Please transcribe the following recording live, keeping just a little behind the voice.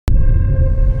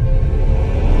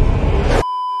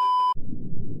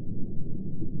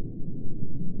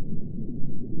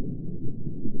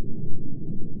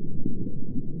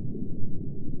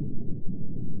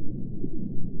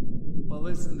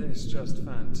It's just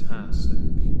fantastic.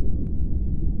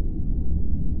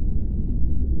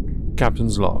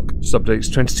 Captain's Log, Subdates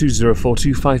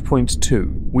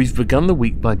 220425.2. We've begun the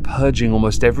week by purging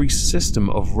almost every system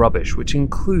of rubbish, which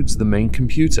includes the main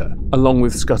computer, along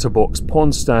with Scutterbork's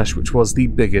pawn stash, which was the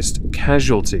biggest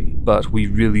casualty, but we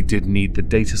really did need the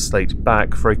data slate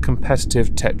back for a competitive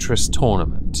Tetris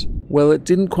tournament. Well, it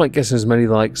didn't quite get as many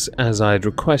likes as I had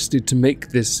requested to make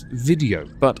this video,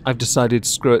 but I've decided,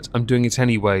 screw it, I'm doing it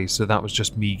anyway, so that was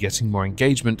just me getting more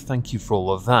engagement. Thank you for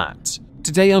all of that.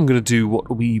 Today I'm going to do what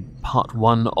will be part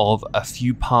one of a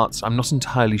few parts, I'm not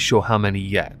entirely sure how many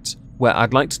yet, where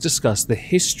I'd like to discuss the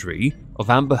history of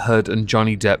Amber Heard and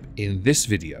Johnny Depp in this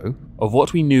video, of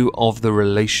what we knew of the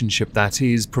relationship that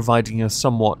is, providing a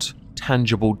somewhat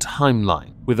tangible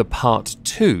timeline, with a part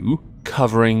two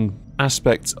covering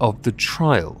aspects of the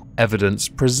trial, evidence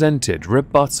presented,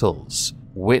 rebuttals,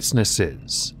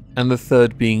 witnesses, and the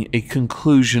third being a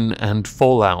conclusion and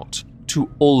fallout to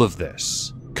all of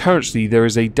this. Currently, there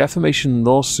is a defamation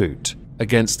lawsuit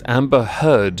against Amber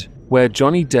Heard where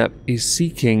Johnny Depp is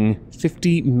seeking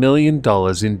 $50 million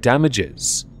in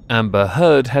damages. Amber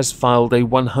Heard has filed a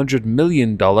 $100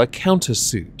 million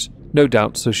countersuit, no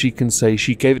doubt so she can say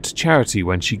she gave it to charity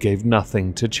when she gave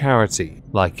nothing to charity,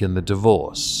 like in the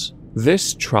divorce.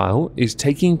 This trial is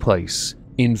taking place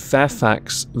in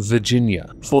Fairfax,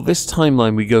 Virginia. For this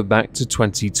timeline, we go back to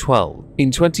 2012. In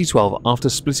 2012, after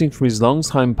splitting from his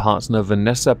longtime partner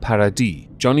Vanessa Paradis,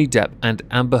 Johnny Depp and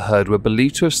Amber Heard were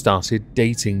believed to have started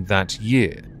dating that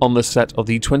year, on the set of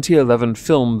the 2011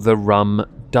 film The Rum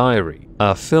Diary,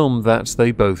 a film that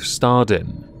they both starred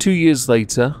in. 2 years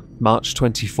later, March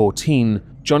 2014,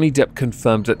 Johnny Depp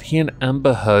confirmed that he and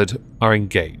Amber Heard are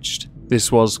engaged.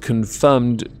 This was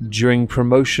confirmed during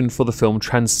promotion for the film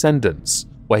Transcendence,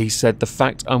 where he said, "The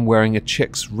fact I'm wearing a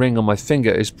chick's ring on my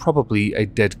finger is probably a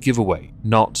dead giveaway."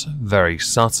 Not very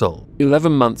subtle.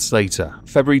 11 months later,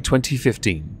 February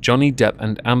 2015, Johnny Depp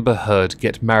and Amber Heard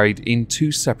get married in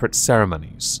two separate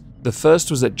ceremonies. The first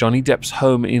was at Johnny Depp's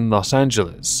home in Los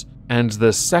Angeles, and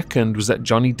the second was at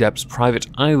Johnny Depp's private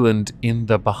island in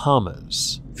the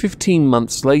Bahamas. 15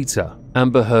 months later,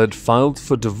 Amber Heard filed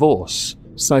for divorce,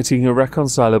 citing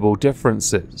irreconcilable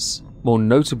differences, more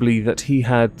notably that he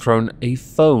had thrown a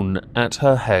phone at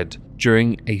her head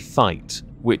during a fight,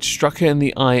 which struck her in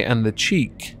the eye and the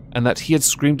cheek, and that he had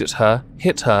screamed at her,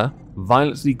 hit her,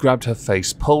 violently grabbed her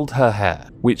face, pulled her hair,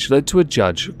 which led to a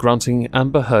judge granting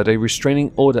Amber Heard a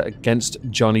restraining order against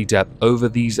Johnny Depp over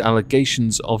these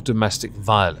allegations of domestic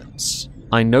violence.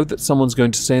 I know that someone's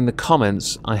going to say in the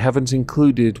comments I haven't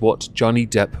included what Johnny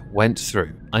Depp went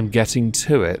through. I'm getting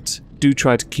to it. Do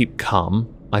try to keep calm.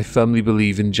 I firmly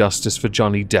believe in justice for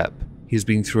Johnny Depp. He's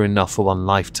been through enough for one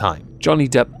lifetime. Johnny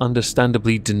Depp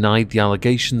understandably denied the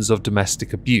allegations of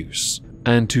domestic abuse,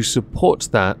 and to support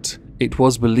that, it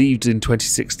was believed in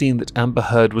 2016 that Amber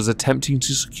Heard was attempting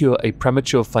to secure a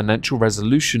premature financial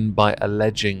resolution by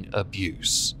alleging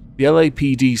abuse. The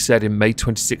LAPD said in May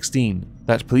 2016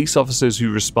 that police officers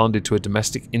who responded to a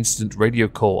domestic incident radio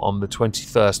call on the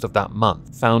 21st of that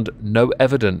month found no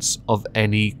evidence of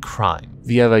any crime.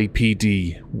 The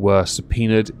LAPD were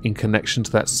subpoenaed in connection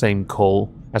to that same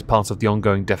call as part of the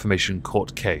ongoing defamation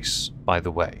court case, by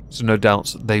the way, so no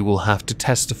doubt they will have to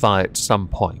testify at some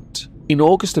point. In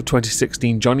August of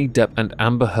 2016, Johnny Depp and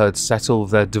Amber Heard settled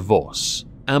their divorce.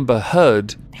 Amber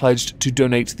Heard pledged to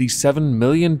donate the $7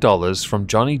 million from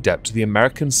Johnny Depp to the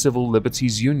American Civil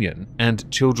Liberties Union and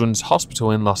Children's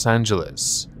Hospital in Los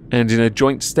Angeles. And in a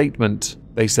joint statement,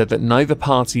 they said that neither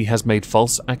party has made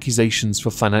false accusations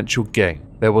for financial gain.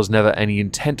 There was never any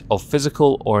intent of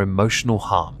physical or emotional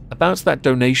harm. About that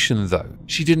donation, though,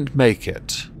 she didn't make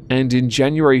it. And in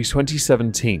January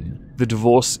 2017, the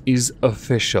divorce is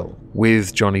official,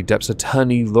 with Johnny Depp's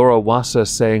attorney Laura Wasser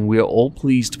saying, "We are all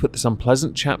pleased to put this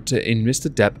unpleasant chapter in Mr.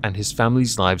 Depp and his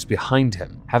family's lives behind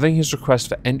him. Having his request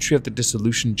for entry of the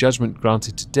dissolution judgment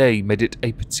granted today made it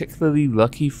a particularly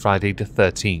lucky Friday the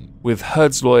 13th, with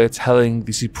Heard's lawyer telling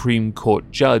the Supreme Court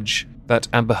judge that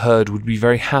Amber Heard would be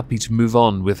very happy to move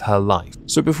on with her life."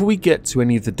 So before we get to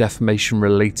any of the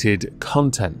defamation-related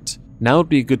content, now would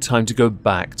be a good time to go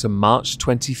back to March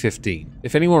 2015.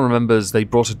 If anyone remembers, they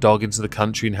brought a dog into the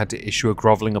country and had to issue a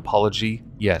groveling apology.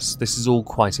 Yes, this is all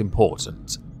quite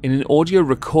important. In an audio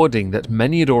recording that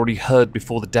many had already heard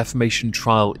before the defamation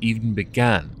trial even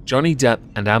began, Johnny Depp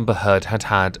and Amber Heard had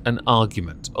had an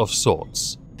argument of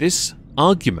sorts. This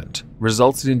argument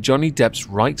resulted in Johnny Depp's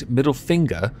right middle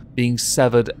finger being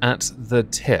severed at the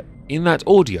tip. In that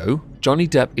audio, Johnny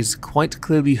Depp is quite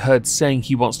clearly heard saying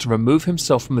he wants to remove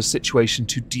himself from the situation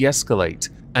to de-escalate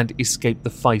and escape the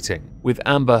fighting. with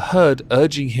Amber Heard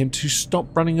urging him to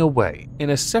stop running away. In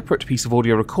a separate piece of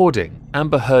audio recording,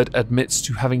 Amber Heard admits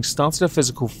to having started a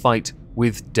physical fight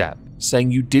with Depp,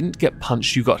 saying, "You didn't get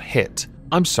punched, you got hit.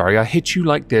 I'm sorry, I hit you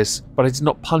like this, but I did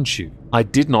not punch you. I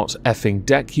did not effing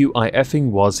deck you, I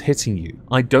effing was hitting you.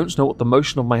 I don't know what the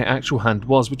motion of my actual hand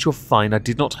was, but you're fine, I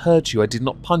did not hurt you, I did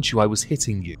not punch you, I was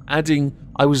hitting you." Adding,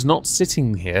 "I was not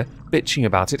sitting here bitching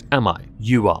about it, am I?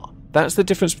 You are. That's the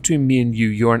difference between me and you,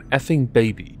 you're an effing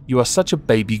baby. You are such a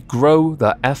baby, grow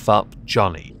the F up,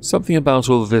 Johnny." Something about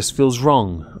all of this feels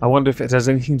wrong. I wonder if it has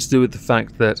anything to do with the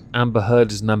fact that Amber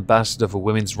Heard is an ambassador for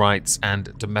women's rights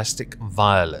and domestic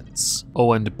violence.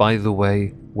 Oh, and by the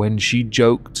way, when she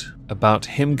joked about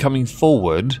him coming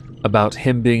forward, about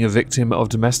him being a victim of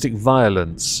domestic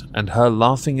violence, and her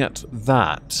laughing at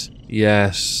that,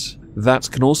 yes, that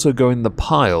can also go in the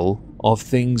pile of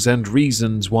things and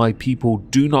reasons why people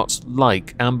do not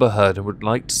like Amber Heard and would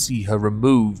like to see her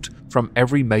removed from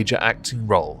every major acting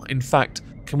role. In fact,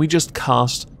 can we just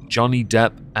cast Johnny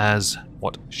Depp as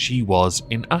what she was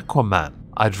in Aquaman?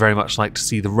 I'd very much like to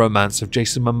see the romance of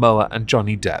Jason Momoa and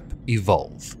Johnny Depp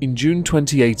evolve. In June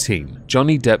 2018,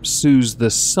 Johnny Depp sues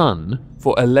The Sun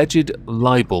for alleged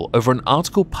libel over an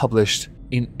article published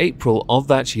in April of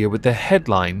that year with the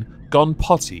headline, "Gone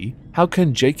Potty, how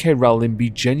can J.K. Rowling be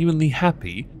genuinely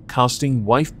happy casting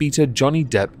wife-beater Johnny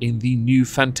Depp in the new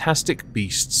Fantastic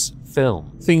Beasts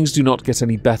film?" Things do not get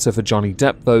any better for Johnny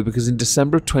Depp though, because in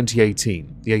December of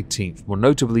 2018, the 18th, more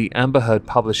notably, Amber Heard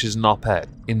publishes an op-ed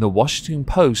in the Washington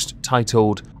Post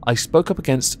titled, "I spoke up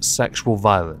against sexual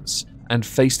violence and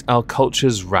faced our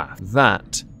culture's wrath.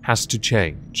 That has to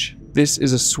change." This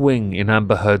is a swing in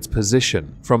Amber Heard's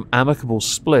position, from amicable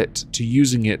split to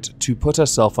using it to put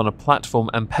herself on a platform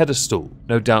and pedestal,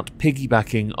 no doubt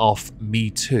piggybacking off Me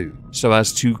Too, so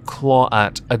as to claw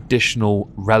at additional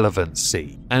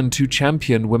relevancy, and to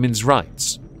champion women's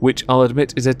rights, which I'll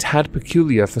admit is a tad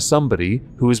peculiar for somebody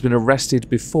who has been arrested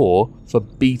before for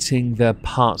beating their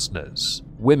partners,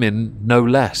 women no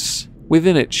less.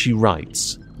 Within it she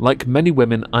writes, "Like many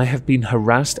women, I have been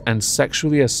harassed and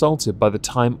sexually assaulted by the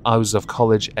time I was of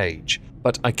college age,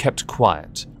 but I kept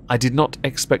quiet. I did not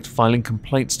expect filing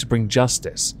complaints to bring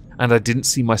justice, and I didn't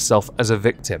see myself as a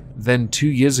victim. Then 2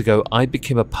 years ago, I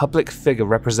became a public figure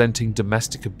representing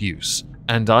domestic abuse,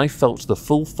 and I felt the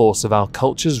full force of our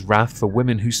culture's wrath for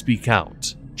women who speak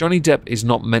out." Johnny Depp is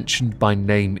not mentioned by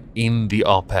name in the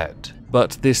op-ed,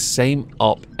 but this same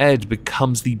op-ed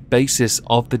becomes the basis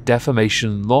of the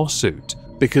defamation lawsuit,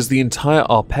 because the entire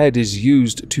op-ed is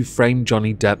used to frame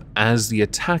Johnny Depp as the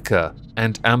attacker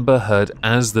and Amber Heard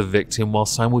as the victim, while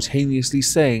simultaneously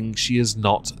saying she is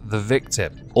not the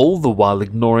victim, all the while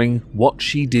ignoring what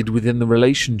she did within the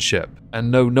relationship.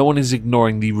 And no one is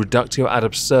ignoring the reductio ad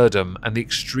absurdum and the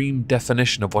extreme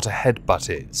definition of what a headbutt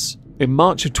is. In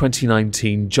March of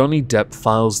 2019, Johnny Depp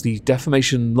files the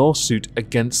defamation lawsuit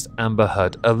against Amber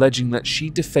Heard, alleging that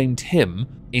she defamed him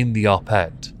in the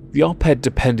op-ed. The op-ed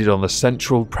depended on the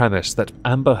central premise that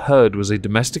Amber Heard was a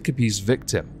domestic abuse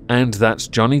victim, and that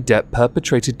Johnny Depp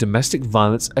perpetrated domestic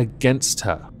violence against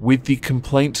her, with the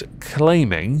complaint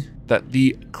claiming that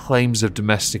the claims of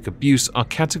domestic abuse are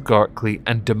categorically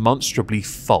and demonstrably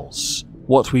false.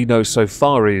 What we know so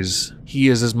far is he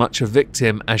is as much a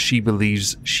victim as she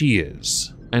believes she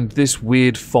is. And this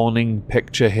weird fawning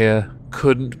picture here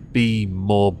couldn't be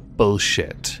more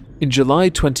bullshit. In July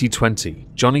 2020,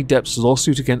 Johnny Depp's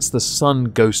lawsuit against The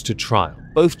Sun goes to trial.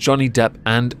 Both Johnny Depp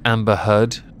and Amber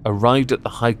Heard arrived at the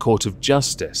High Court of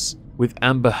Justice, with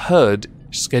Amber Heard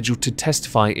scheduled to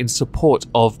testify in support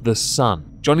of The Sun.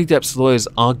 Johnny Depp's lawyers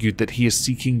argued that he is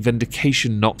seeking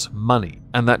vindication, not money,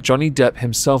 and that Johnny Depp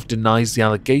himself denies the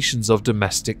allegations of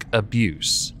domestic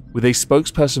abuse, with a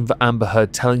spokesperson for Amber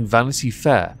Heard telling Vanity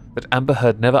Fair that Amber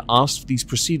Heard never asked for these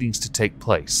proceedings to take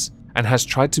place, and has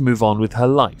tried to move on with her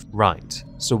life. Right,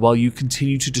 so while you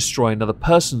continue to destroy another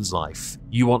person's life,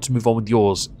 you want to move on with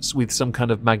yours with some kind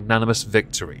of magnanimous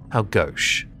victory. How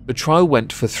gauche. The trial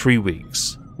went for 3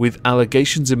 weeks, with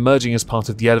allegations emerging as part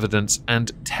of the evidence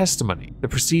and testimony. The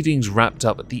proceedings wrapped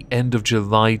up at the end of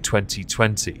July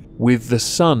 2020, with The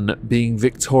Sun being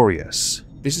victorious.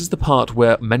 This is the part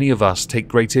where many of us take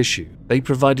great issue. They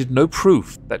provided no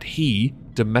proof that he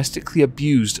domestically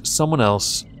abused someone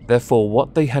else. Therefore,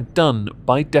 what they had done,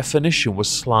 by definition, was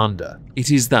slander.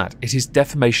 It is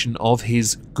defamation of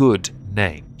his good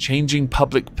name, changing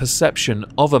public perception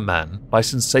of a man by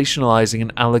sensationalizing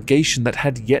an allegation that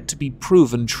had yet to be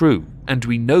proven true. And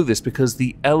we know this because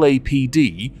the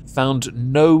LAPD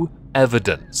found no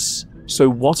evidence. So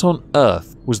what on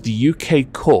earth was the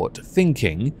UK court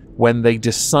thinking when they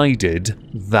decided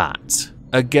that?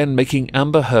 again making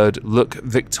Amber Heard look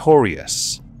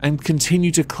victorious, and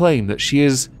continue to claim that she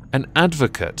is an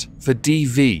advocate for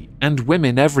DV and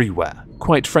women everywhere.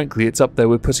 Quite frankly, it's up there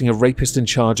with putting a rapist in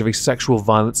charge of a sexual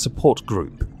violence support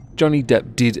group. Johnny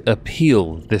Depp did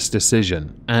appeal this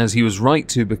decision, as he was right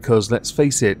to, because let's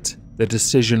face it, the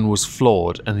decision was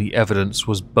flawed and the evidence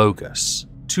was bogus.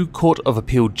 2 Court of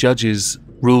Appeal judges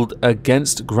ruled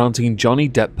against granting Johnny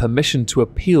Depp permission to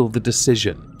appeal the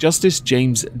decision. Justice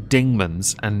James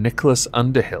Dingmans and Nicholas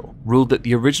Underhill ruled that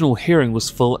the original hearing was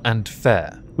full and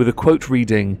fair, with a quote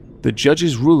reading, "The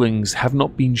judge's rulings have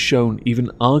not been shown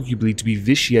even arguably to be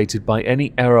vitiated by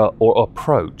any error or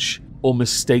approach or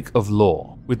mistake of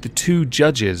law," with the 2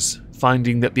 judges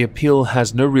finding that the appeal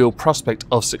has no real prospect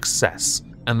of success,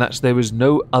 and that there is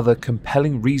no other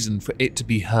compelling reason for it to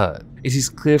be heard. It is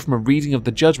clear from a reading of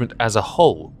the judgment as a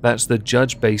whole that the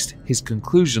judge based his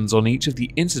conclusions on each of the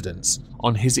incidents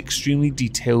on his extremely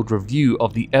detailed review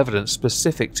of the evidence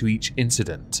specific to each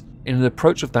incident. In an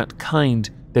approach of that kind,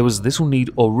 there was little need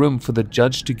or room for the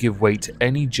judge to give weight to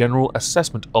any general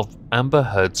assessment of Amber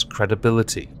Heard's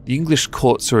credibility. The English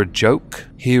courts are a joke.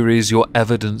 Here is your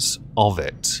evidence of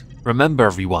it. Remember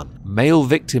everyone, male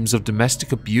victims of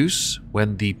domestic abuse,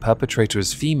 when the perpetrator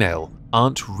is female,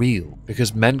 aren't real,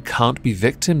 because men can't be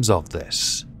victims of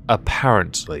this.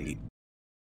 Apparently.